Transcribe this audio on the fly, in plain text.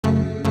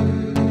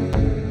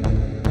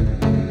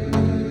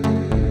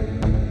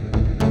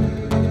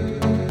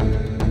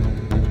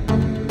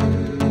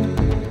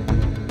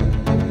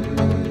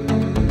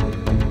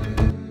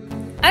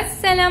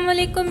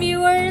Assalamualaikum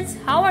viewers,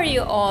 how are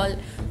you all?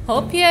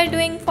 Hope you are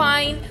doing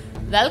fine.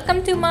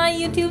 Welcome to my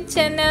YouTube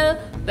channel.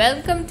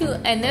 Welcome to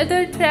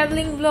another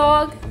traveling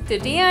vlog.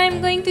 Today I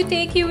am going to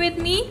take you with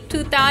me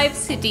to Taif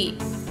city,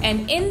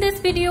 and in this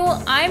video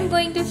I am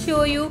going to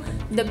show you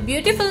the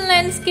beautiful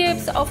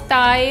landscapes of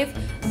Taif,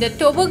 the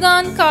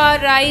toboggan car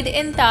ride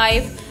in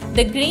Taif,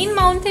 the Green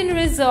Mountain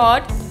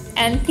Resort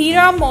and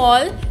Tera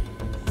Mall,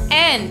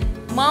 and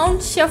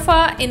Mount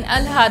Shafa in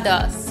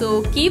Hada.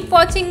 So keep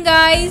watching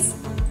guys.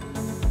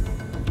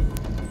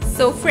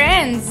 So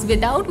friends,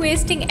 without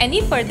wasting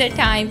any further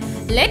time,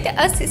 let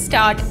us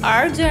start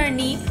our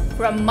journey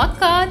from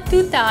Makkah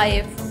to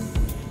Taif.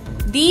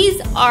 These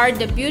are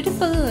the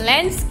beautiful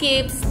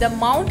landscapes, the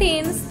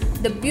mountains,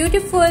 the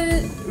beautiful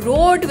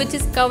road which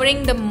is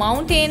covering the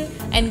mountain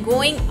and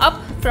going up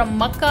from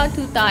Makkah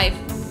to Taif.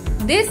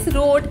 This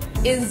road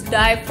is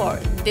die for.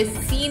 This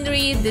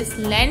scenery, this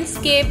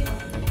landscape,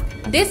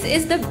 this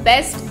is the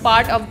best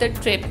part of the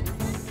trip.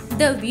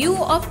 The view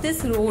of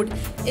this road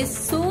is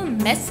so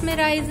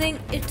mesmerizing.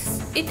 It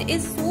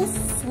is so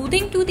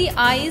soothing to the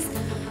eyes.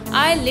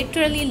 I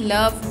literally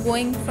love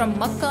going from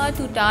Makkah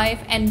to Taif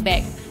and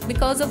back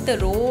because of the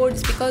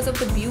roads, because of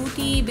the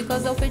beauty,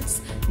 because of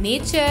its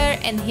nature.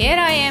 And here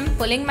I am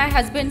pulling my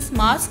husband's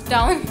mask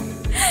down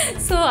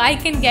so I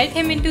can get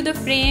him into the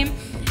frame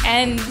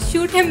and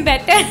shoot him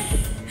better.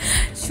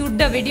 Shoot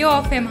the video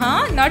of him,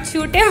 huh? Not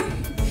shoot him.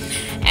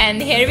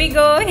 And here we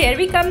go, here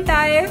we come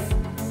Taif.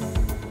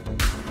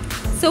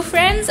 So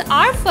friends,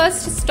 our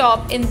first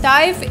stop in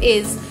Taif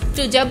is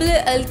to Jabal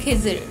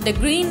al-Khizr, the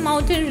Green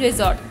Mountain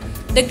Resort.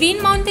 The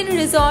Green Mountain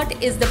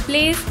Resort is the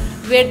place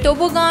where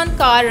toboggan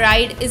car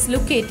ride is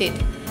located,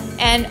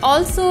 and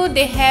also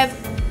they have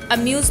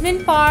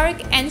amusement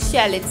park and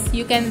chalets.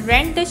 You can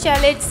rent the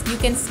chalets, you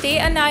can stay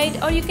a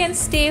night or you can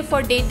stay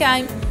for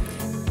daytime.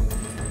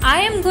 I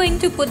am going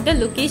to put the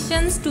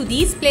locations to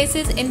these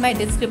places in my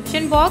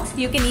description box.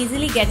 You can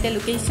easily get the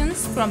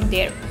locations from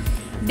there.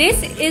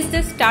 This is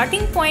the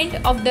starting point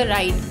of the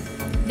ride.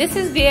 This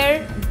is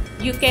where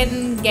you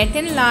can get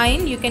in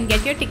line, you can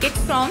get your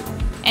tickets from,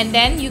 and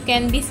then you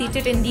can be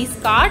seated in these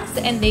carts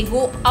and they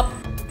go up.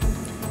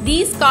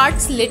 These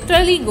carts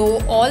literally go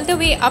all the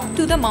way up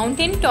to the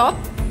mountain top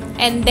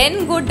and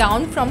then go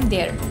down from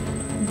there.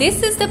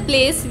 This is the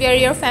place where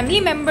your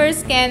family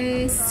members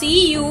can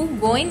see you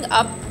going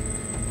up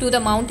to the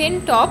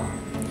mountain top,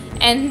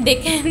 and they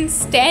can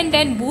stand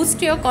and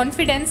boost your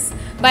confidence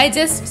by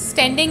just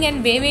standing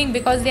and waving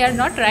because they are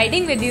not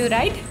riding with you,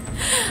 right?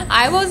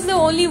 I was the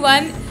only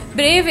one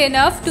brave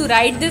enough to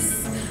ride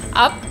this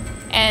up,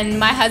 and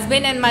my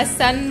husband and my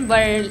son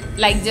were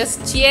like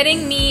just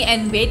cheering me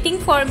and waiting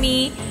for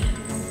me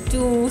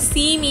to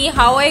see me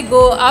how I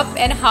go up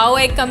and how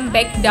I come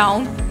back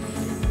down.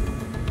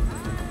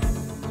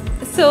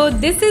 So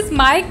this is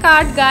my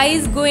cart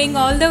guys, going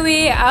all the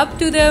way up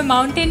to the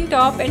mountain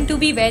top, and to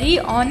be very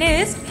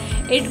honest,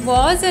 it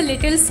was a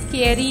little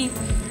scary.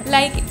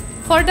 Like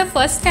for the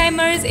first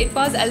timers, it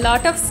was a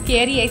lot of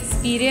scary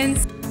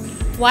experience.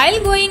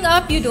 While going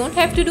up, you don't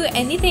have to do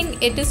anything,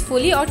 it is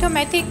fully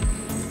automatic.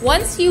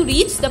 Once you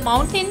reach the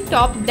mountain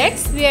top,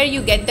 that's where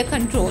you get the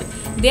control.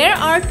 There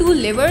are two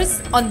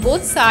levers on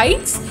both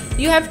sides.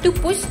 You have to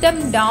push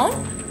them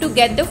down to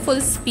get the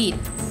full speed.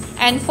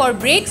 And for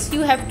brakes,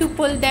 you have to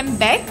pull them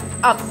back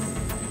up.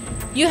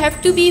 You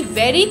have to be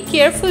very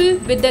careful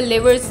with the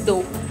levers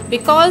though,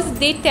 because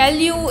they tell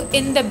you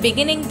in the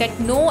beginning that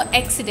no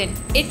accident.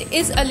 It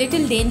is a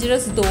little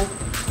dangerous though,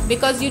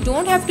 because you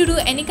don't have to do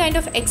any kind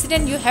of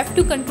accident. You have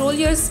to control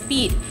your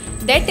speed.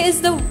 That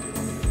is the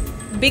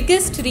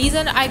biggest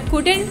reason I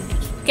couldn't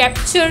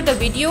capture the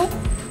video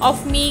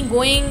of me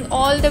going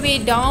all the way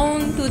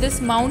down to this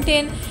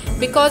mountain,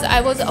 because I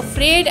was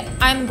afraid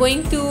I'm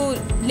going to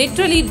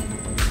literally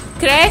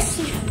crash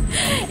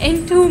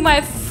into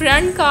my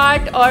front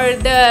cart, or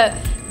the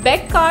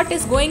back cart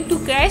is going to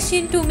crash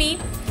into me.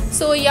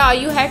 So yeah,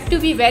 you have to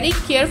be very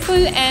careful,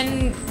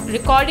 and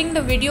recording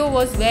the video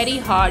was very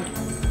hard.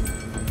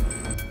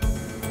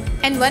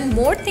 And one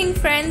more thing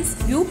friends,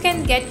 you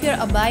can get your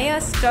abaya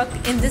stuck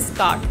in this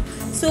cart.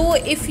 So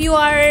if you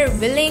are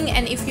willing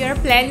and if you are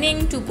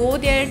planning to go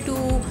there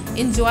to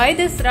enjoy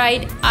this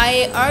ride,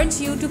 I urge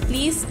you to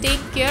please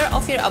take care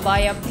of your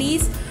abaya.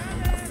 Please,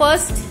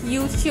 first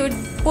you should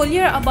pull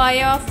your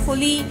abaya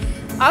fully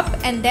up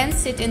and then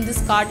sit in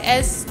this cart,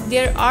 as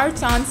there are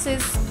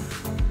chances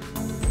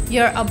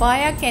your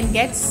abaya can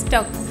get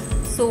stuck.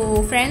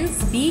 So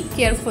friends, be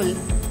careful.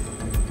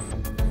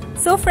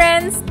 So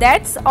friends,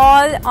 that's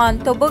all on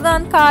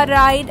toboggan car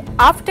ride.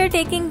 After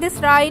taking this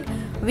ride,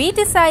 we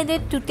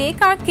decided to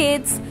take our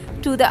kids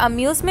to the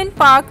amusement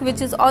park, which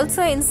is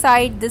also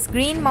inside this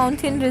Green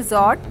Mountain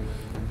Resort.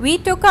 We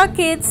took our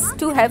kids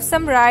to have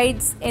some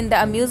rides in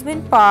the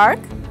amusement park.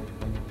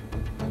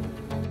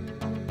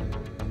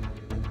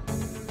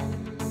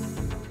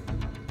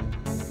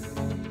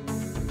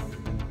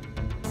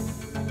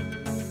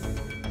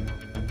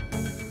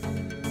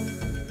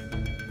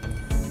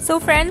 So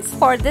friends,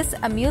 for this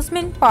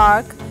amusement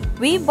park,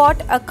 we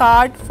bought a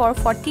card for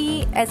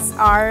 40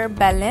 SR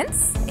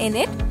balance in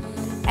it.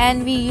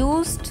 and we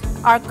used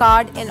our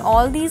card in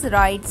all these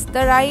rides.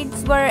 The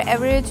rides were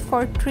average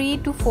for 3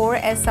 to 4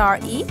 SR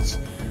each.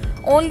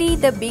 Only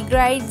the big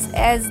rides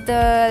as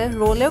the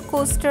roller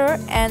coaster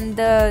and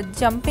the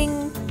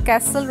jumping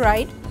castle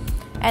ride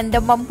and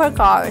the bumper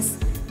cars.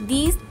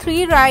 These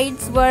 3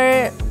 rides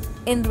were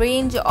in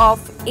range of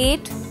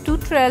 8 to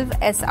 12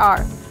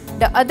 SR.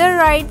 The other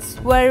rides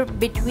were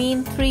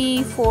between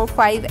 3, 4,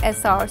 5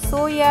 SR.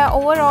 So yeah,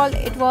 overall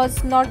it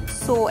was not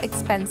so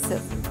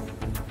expensive.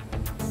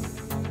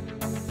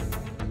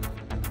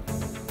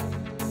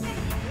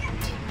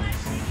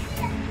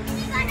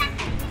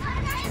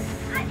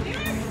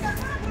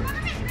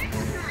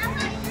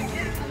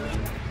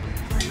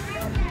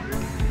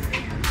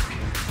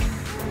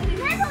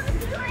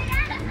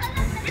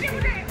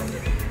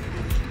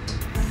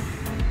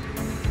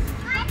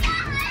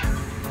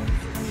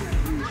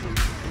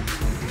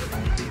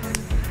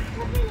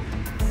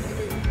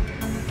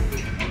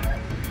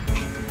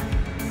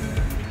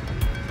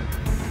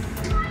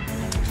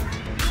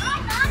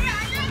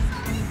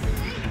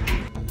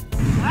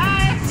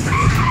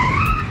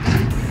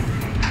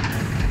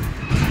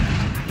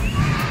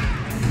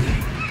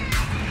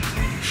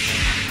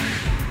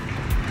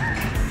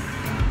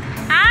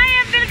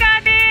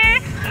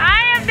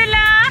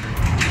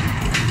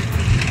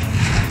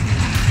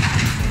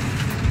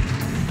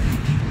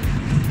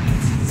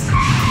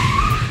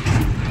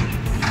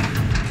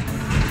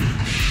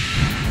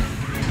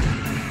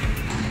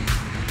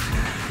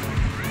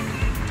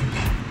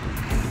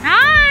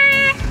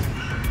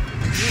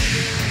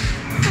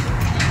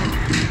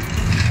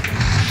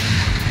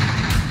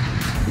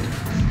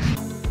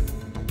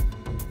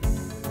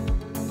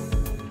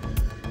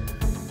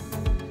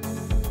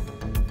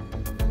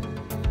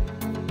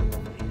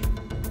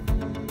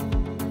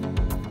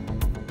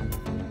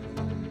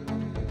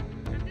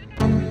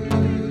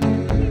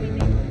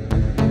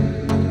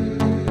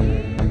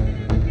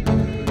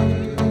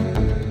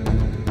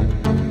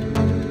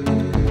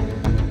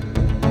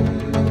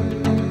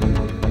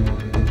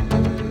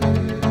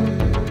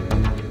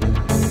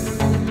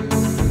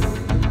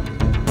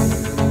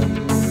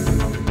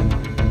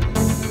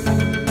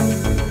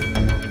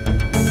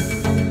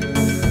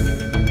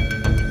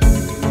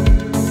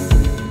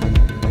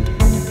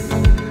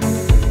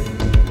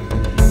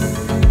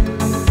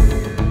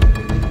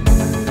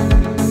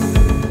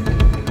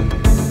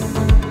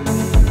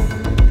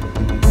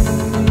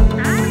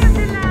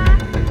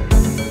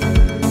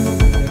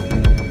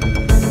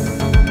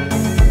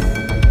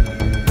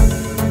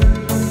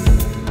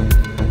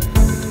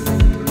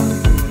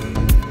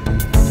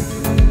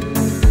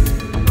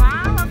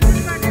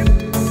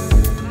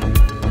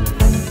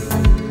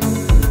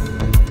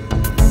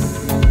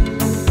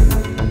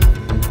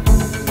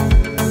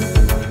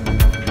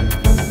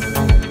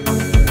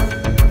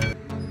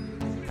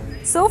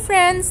 So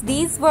friends,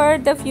 these were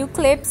the few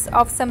clips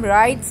of some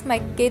rides my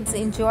kids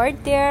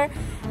enjoyed there,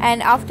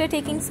 and after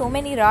taking so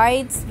many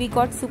rides we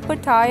got super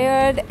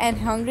tired and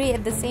hungry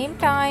at the same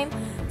time.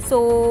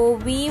 So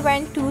we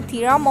went to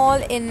Tera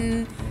Mall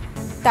in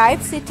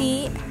Taif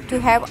city to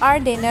have our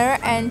dinner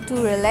and to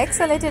relax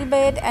a little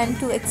bit and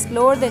to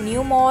explore the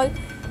new mall.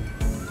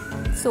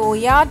 So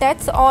yeah,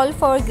 that's all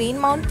for Green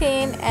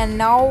Mountain, and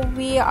now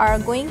we are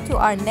going to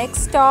our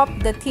next stop,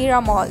 the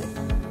Teramall.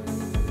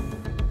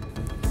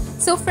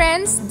 So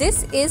friends,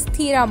 this is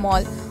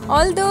Teramall.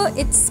 Although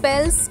it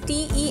spells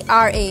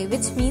T-E-R-A,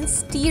 which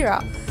means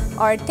tera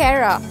or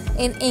tera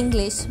in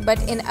English,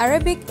 but in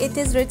Arabic it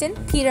is written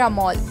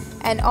Teramall,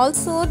 and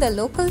also the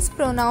locals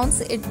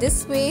pronounce it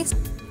this way.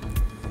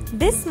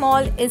 This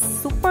mall is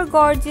super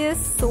gorgeous,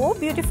 so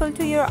beautiful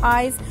to your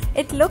eyes.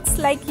 It looks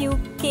like you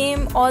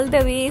came all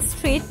the way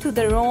straight to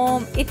the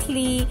Rome,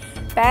 Italy,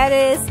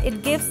 Paris.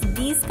 It gives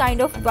these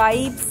kind of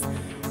vibes,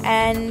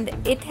 and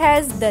it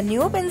has the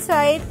Noob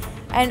inside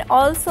and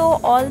also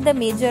all the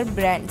major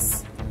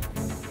brands.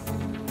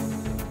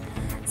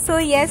 So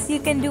yes, you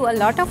can do a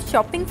lot of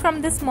shopping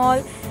from this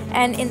mall,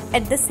 and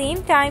at the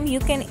same time you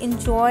can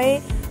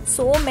enjoy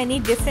so many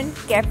different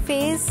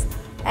cafes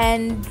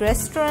and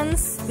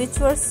restaurants which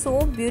were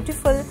so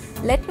beautiful.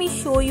 Let me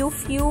show you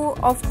few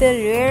of the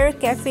rare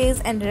cafes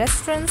and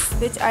restaurants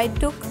which I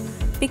took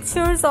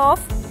pictures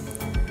of.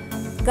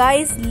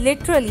 Guys,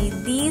 literally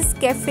these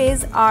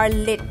cafes are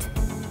lit,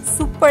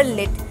 super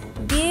lit.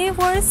 They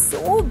were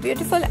so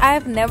beautiful. I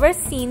have never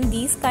seen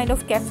these kind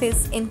of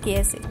cafes in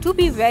KSA, to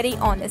be very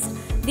honest.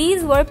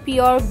 These were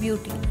pure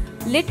beauty,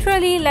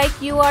 literally like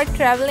you are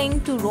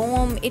traveling to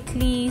Rome,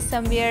 Italy,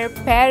 somewhere,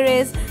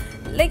 Paris.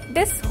 Like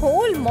this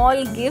whole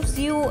mall gives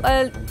you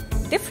a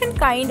different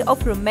kind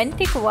of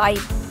romantic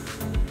vibe.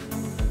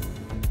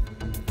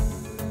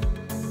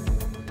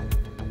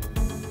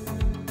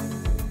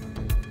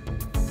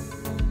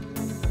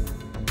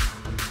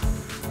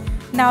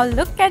 Now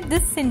look at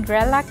this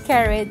Cinderella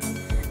carriage.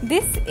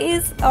 This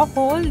is a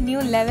whole new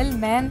level,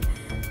 man.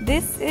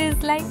 This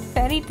is like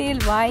fairy tale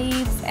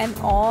vibes and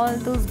all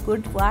those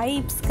good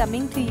vibes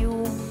coming to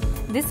you.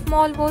 This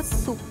mall was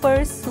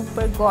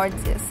super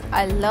gorgeous.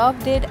 I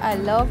loved it. I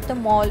loved the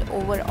mall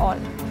overall.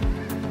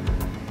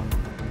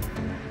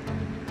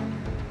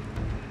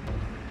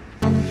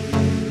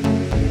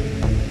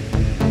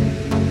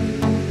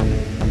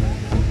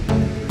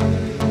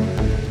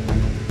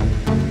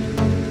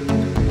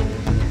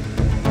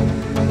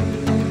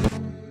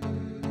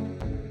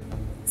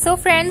 So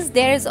friends,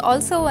 there is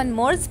also one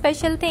more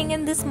special thing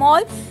in this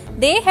mall.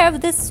 They have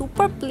this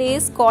super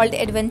place called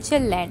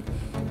Adventureland.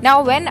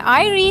 Now when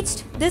I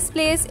reached this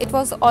place, it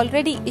was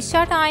already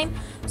Isha time,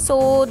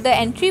 so the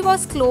entry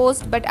was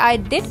closed, but I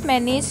did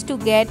manage to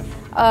get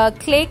a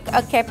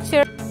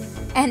capture.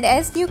 And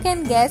as you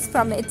can guess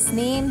from its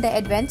name, the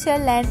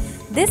Adventureland,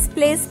 this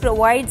place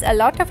provides a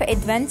lot of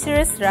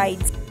adventurous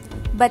rides.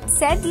 But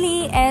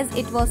sadly, as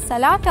it was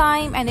Salah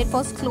time and it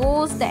was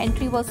closed, the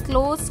entry was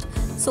closed,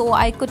 so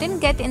I couldn't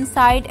get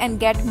inside and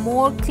get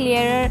more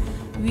clearer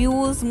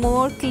views,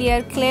 more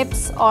clear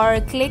clips or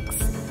clicks.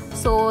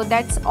 So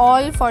that's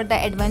all for the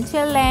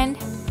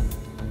Adventureland.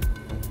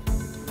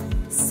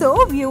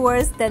 So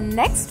viewers, the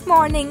next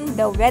morning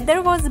the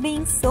weather was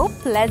being so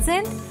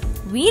pleasant,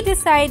 we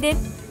decided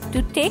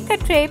to take a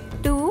trip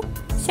to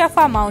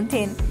Shafa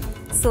mountain.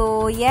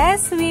 So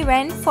yes, we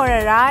went for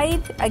a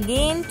ride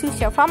again to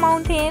Shafa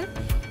mountain,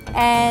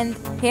 and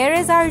here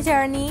is our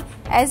journey.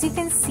 As you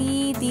can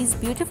see, these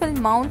beautiful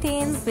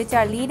mountains which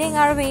are leading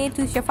our way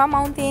to Shafa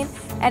mountain,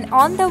 and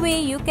on the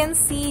way you can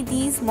see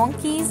these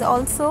monkeys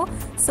also,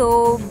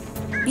 so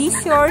be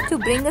sure to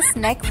bring a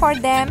snack for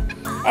them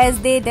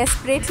as they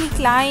desperately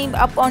climb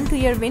up onto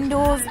your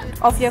windows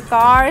of your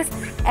cars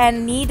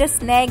and need a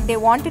snack. They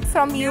want it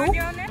from you.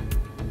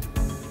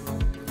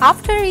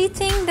 After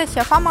reaching the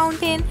Shafa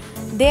mountain,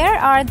 there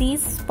are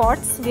these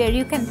spots where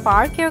you can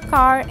park your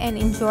car and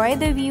enjoy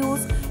the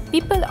views.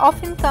 People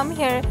often come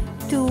here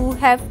to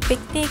have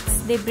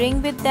picnics. They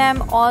bring with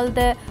them all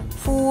the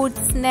food,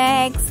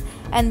 snacks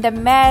and the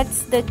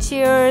mats, the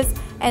chairs,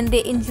 and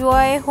they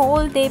enjoy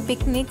whole day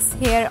picnics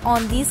here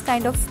on these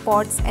kind of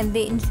spots, and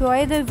they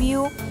enjoy the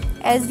view.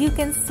 As you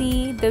can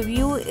see, the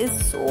view is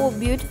so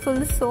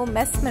beautiful, so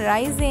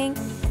mesmerizing,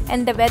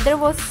 and the weather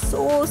was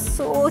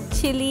so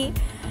chilly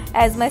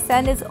as my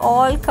son is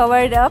all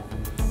covered up.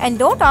 And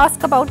don't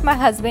ask about my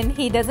husband,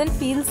 he doesn't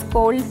feel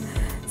cold,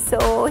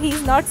 so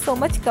he's not so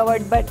much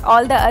covered, but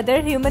all the other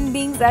human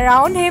beings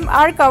around him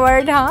are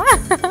covered, huh?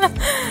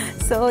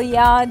 So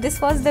yeah,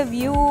 this was the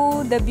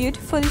view, the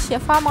beautiful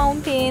Shafa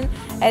mountain,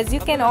 as you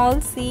can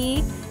all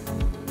see.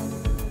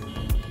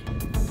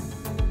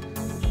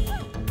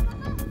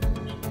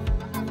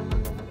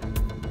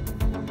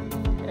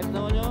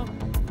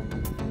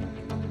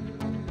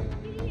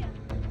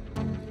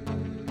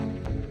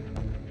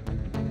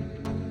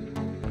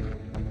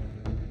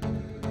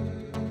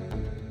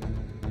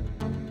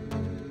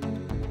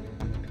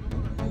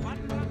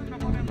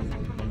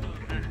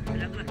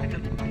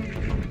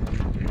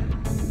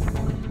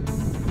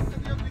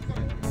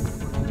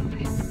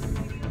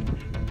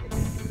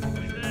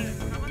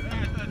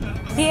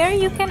 Here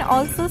you can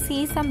also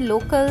see some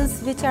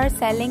locals which are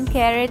selling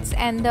carrots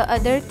and the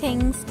other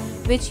things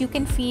which you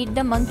can feed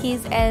the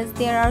monkeys, as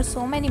there are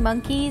so many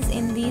monkeys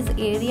in these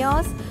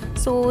areas.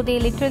 So they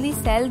literally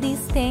sell these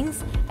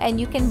things and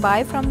you can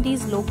buy from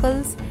these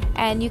locals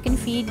and you can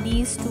feed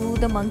these to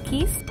the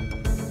monkeys.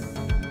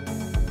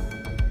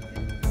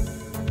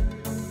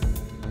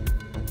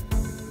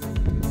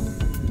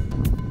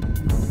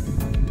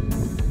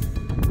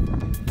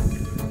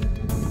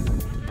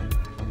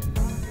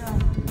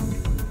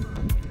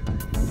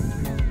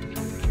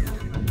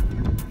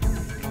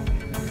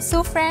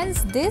 So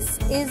friends, this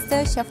is the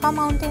Shafa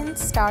mountain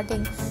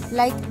starting,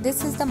 like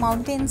this is the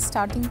mountain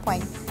starting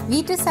point.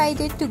 We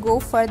decided to go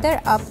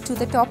further up to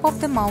the top of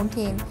the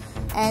mountain,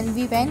 and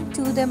we went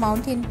to the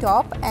mountain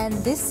top, and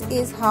this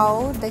is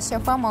how the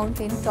Shafa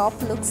mountain top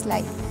looks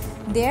like.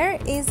 There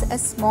is a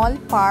small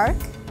park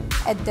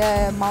at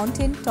the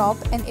mountain top,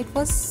 and it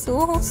was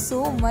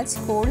so much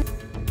cold.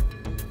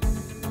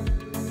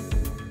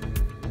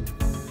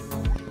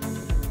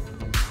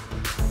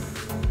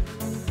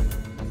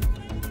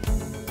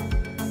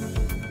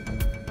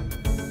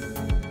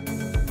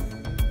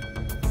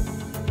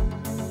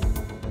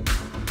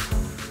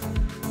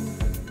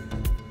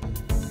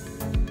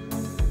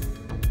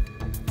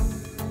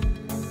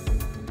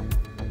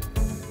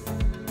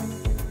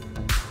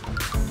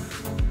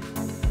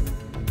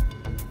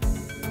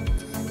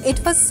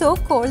 It was so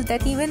cold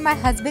that even my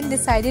husband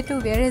decided to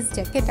wear his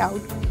jacket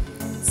out.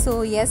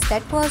 So yes,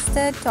 that was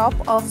the top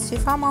of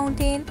Shafa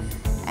mountain,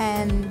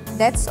 and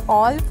that's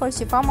all for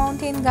Shafa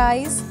mountain,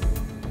 guys.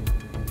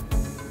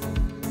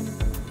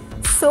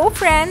 So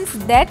friends,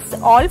 that's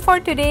all for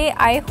today.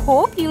 I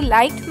hope you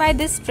liked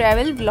this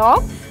travel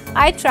vlog.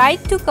 I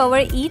tried to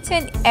cover each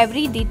and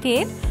every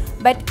detail,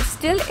 but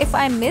still if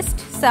I missed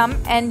some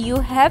and you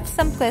have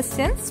some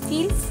questions,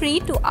 feel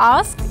free to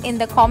ask in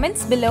the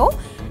comments below,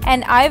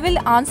 and I will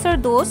answer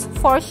those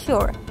for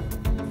sure.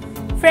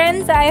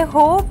 Friends, I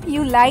hope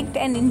you liked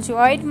and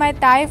enjoyed my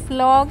Taif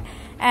vlog,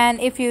 and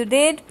if you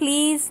did,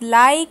 please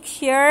like,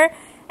 share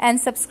and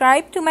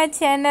subscribe to my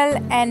channel,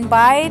 and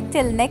bye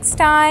till next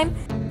time.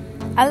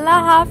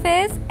 Allah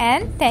Hafiz,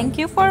 and thank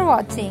you for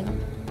watching.